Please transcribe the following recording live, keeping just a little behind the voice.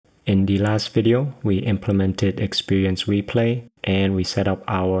In the last video, we implemented experience replay and we set up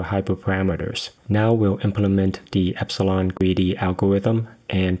our hyperparameters. Now we'll implement the Epsilon-Greedy algorithm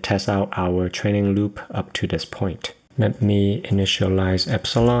and test out our training loop up to this point. Let me initialize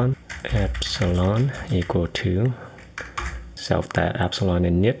epsilon equal to self that epsilon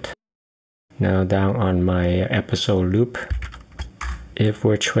init. Now down on my episode loop, if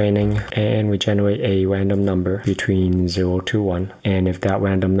we're training and we generate a random number between 0 to 1, and if that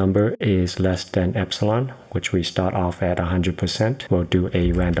random number is less than epsilon, which we start off at 100%, we'll do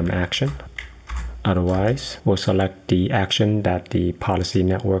a random action. Otherwise, we'll select the action that the policy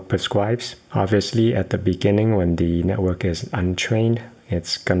network prescribes. Obviously, at the beginning when the network is untrained,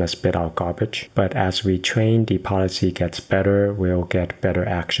 it's gonna spit out garbage. But as we train, the policy gets better, we'll get better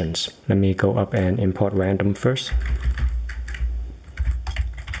actions. Let me go up and import random first.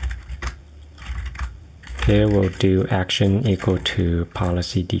 Here we'll do action equal to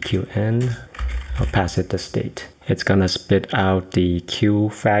policy DQN. I'll pass it the state. It's gonna spit out the Q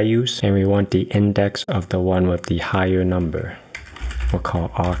values and we want the index of the one with the higher number. We'll call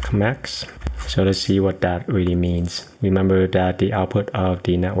argmax. So let's see what that really means. Remember that the output of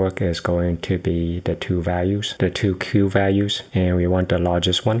the network is going to be the two values, the two Q values, and we want the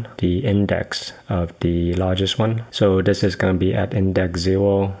largest one, the index of the largest one. So this is going to be at index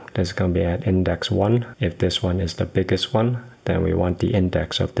 0, this is going to be at index 1. If this one is the biggest one, then we want the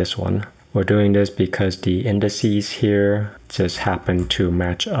index of this one. We're doing this because the indices here just happen to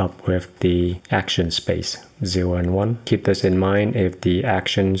match up with the action space, 0 and 1. Keep this in mind. If the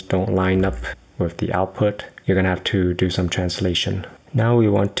actions don't line up with the output, you're going to have to do some translation. Now we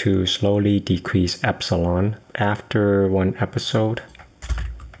want to slowly decrease epsilon. After one episode,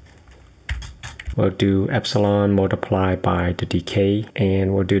 we'll do epsilon multiplied by the decay,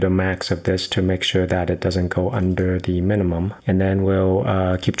 and we'll do the max of this to make sure that it doesn't go under the minimum. And then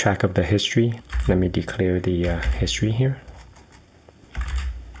we'll keep track of the history. Let me declare the history here.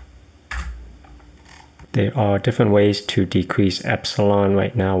 There are different ways to decrease epsilon.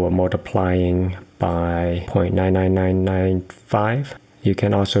 Right now we're multiplying by 0.99995. You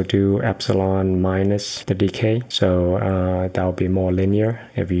can also do epsilon minus the decay, so that'll be more linear.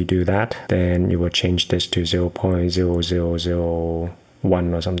 If you do that, then you will change this to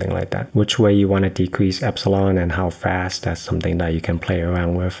 0.0001 or something like that. Which way you want to decrease epsilon and how fast, that's something that you can play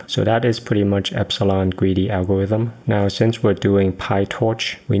around with. So that is pretty much Epsilon-Greedy algorithm. Now since we're doing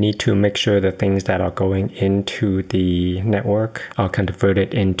PyTorch, we need to make sure the things that are going into the network are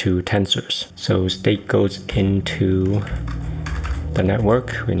converted into tensors. So state goes into the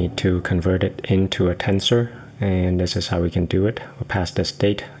network, we need to convert it into a tensor, and this is how we can do it. We'll pass the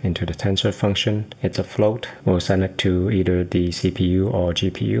state into the tensor function. It's a float. We'll send it to either the CPU or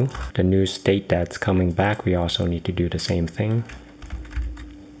GPU. The new state that's coming back, we also need to do the same thing.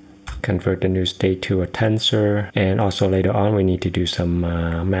 Convert the new state to a tensor, and also later on we need to do some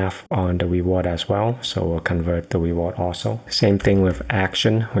math on the reward as well, so we'll convert the reward also. Same thing with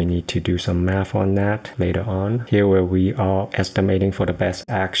action, we need to do some math on that later on. Here where we are estimating for the best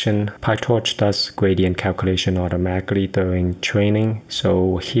action, PyTorch does gradient calculation automatically during training,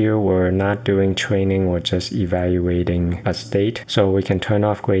 so here we're not doing training, we're just evaluating a state. So we can turn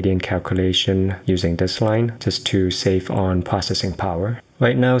off gradient calculation using this line just to save on processing power.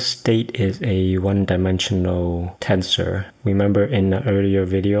 Right now, state is a one-dimensional tensor. Remember in the earlier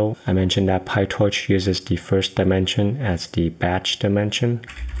video, I mentioned that PyTorch uses the first dimension as the batch dimension.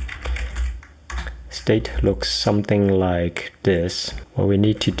 State looks something like this. What we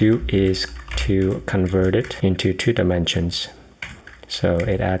need to do is to convert it into 2 dimensions. So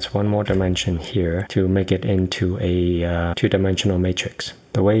it adds one more dimension here to make it into a 2-dimensional matrix.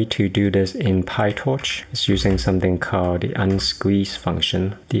 The way to do this in PyTorch is using something called the unsqueeze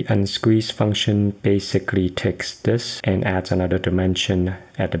function. The unsqueeze function basically takes this and adds another dimension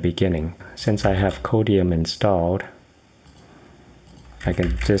at the beginning. Since I have Codium installed, I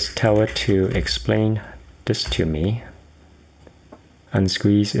can just tell it to explain this to me.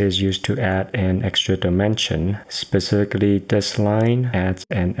 Unsqueeze is used to add an extra dimension. Specifically, this line adds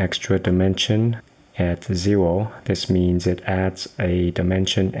an extra dimension at 0. This means it adds a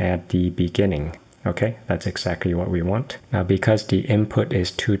dimension at the beginning. Okay, that's exactly what we want. Now because the input is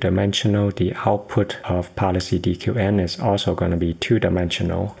 2-dimensional, the output of policy DQN is also going to be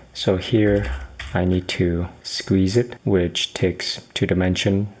 2-dimensional. So here I need to squeeze it, which takes 2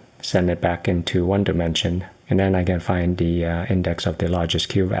 dimensions, send it back into 1 dimension, and then I can find the index of the largest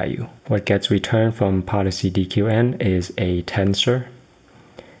Q value. What gets returned from policy DQN is a tensor.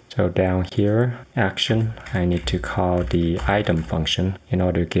 So down here, action, I need to call the item function in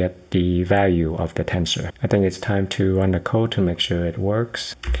order to get the value of the tensor. I think it's time to run the code to make sure it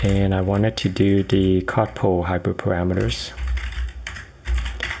works. And I wanted to do the codepol hyperparameters.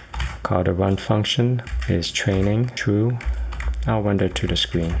 Call the run function is training true. I'll render to the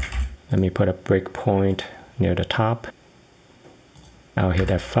screen. Let me put a breakpoint near the top. I'll hit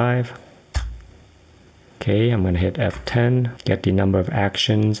F5. Okay, I'm going to hit F10, get the number of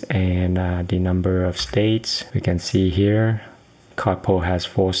actions and the number of states. We can see here, codepol has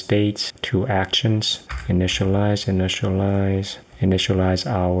 4 states, 2 actions, initialize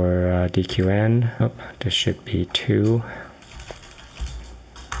our DQN. Oh, this should be 2.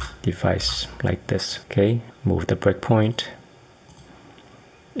 Device like this. Okay, move the breakpoint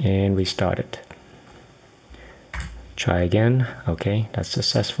and restart it. Try again. Okay, that's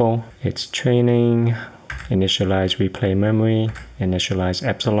successful. It's training. Initialize replay memory, initialize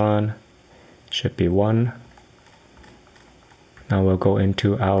epsilon, should be 1. Now we'll go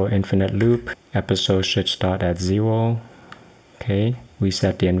into our infinite loop. Episode should start at 0. Okay,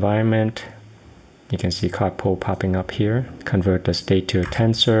 reset the environment. You can see codepol popping up here. Convert the state to a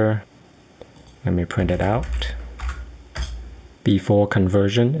tensor. Let me print it out. Before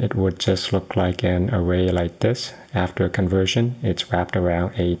conversion, it would just look like an array like this. After conversion, it's wrapped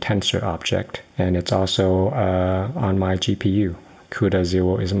around a tensor object. And it's also on my GPU. CUDA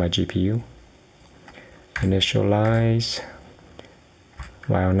 0 is my GPU. Initialize.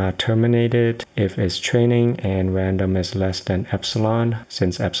 While not terminated, if it's training and random is less than epsilon,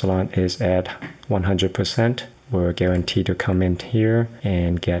 since epsilon is at 100%, we're guaranteed to come in here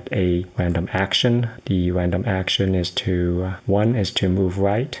and get a random action. The random action is to 1 is to move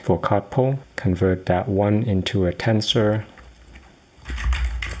right for codepol. Convert that 1 into a tensor.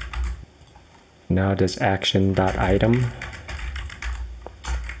 Now this action.item,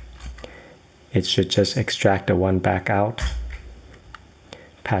 it should just extract the 1 back out.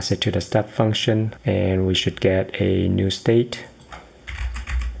 Pass it to the step function and we should get a new state.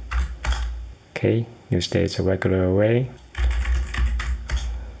 Okay, new state is a regular array.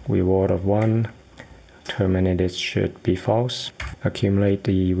 Reward of 1. Terminated should be false. Accumulate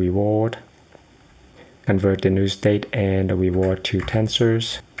the reward. Convert the new state and the reward to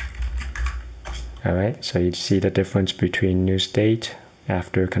tensors. Alright, so you see the difference between new state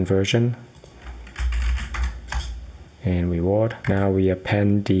after conversion and reward. Now we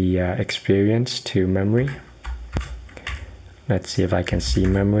append the experience to memory. Let's see if I can see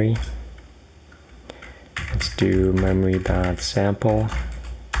memory. Let's do memory.sample.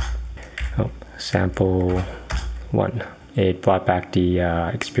 Oh, sample 1. It brought back the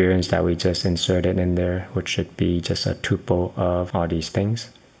experience that we just inserted in there, which should be just a tuple of all these things.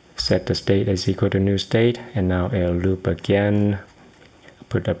 Set the state is equal to new state, and now it'll loop again.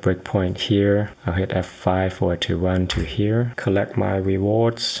 Put a breakpoint here. I'll hit F5 for it to run to here. Collect my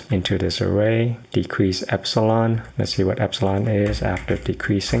rewards into this array. Decrease epsilon. Let's see what epsilon is after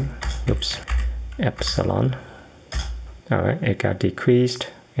decreasing. Oops. Epsilon. Alright, it got decreased.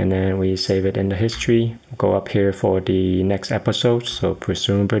 And then we save it in the history. Go up here for the next episode. So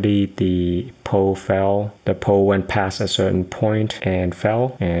presumably the poll fell. The poll went past a certain point and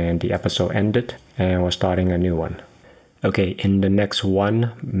fell. And the episode ended. And we're starting a new one. Okay, in the next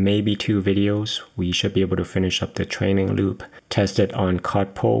 1, maybe 2 videos, we should be able to finish up the training loop, test it on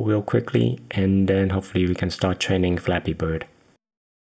codepol real quickly, and then hopefully we can start training Flappy Bird.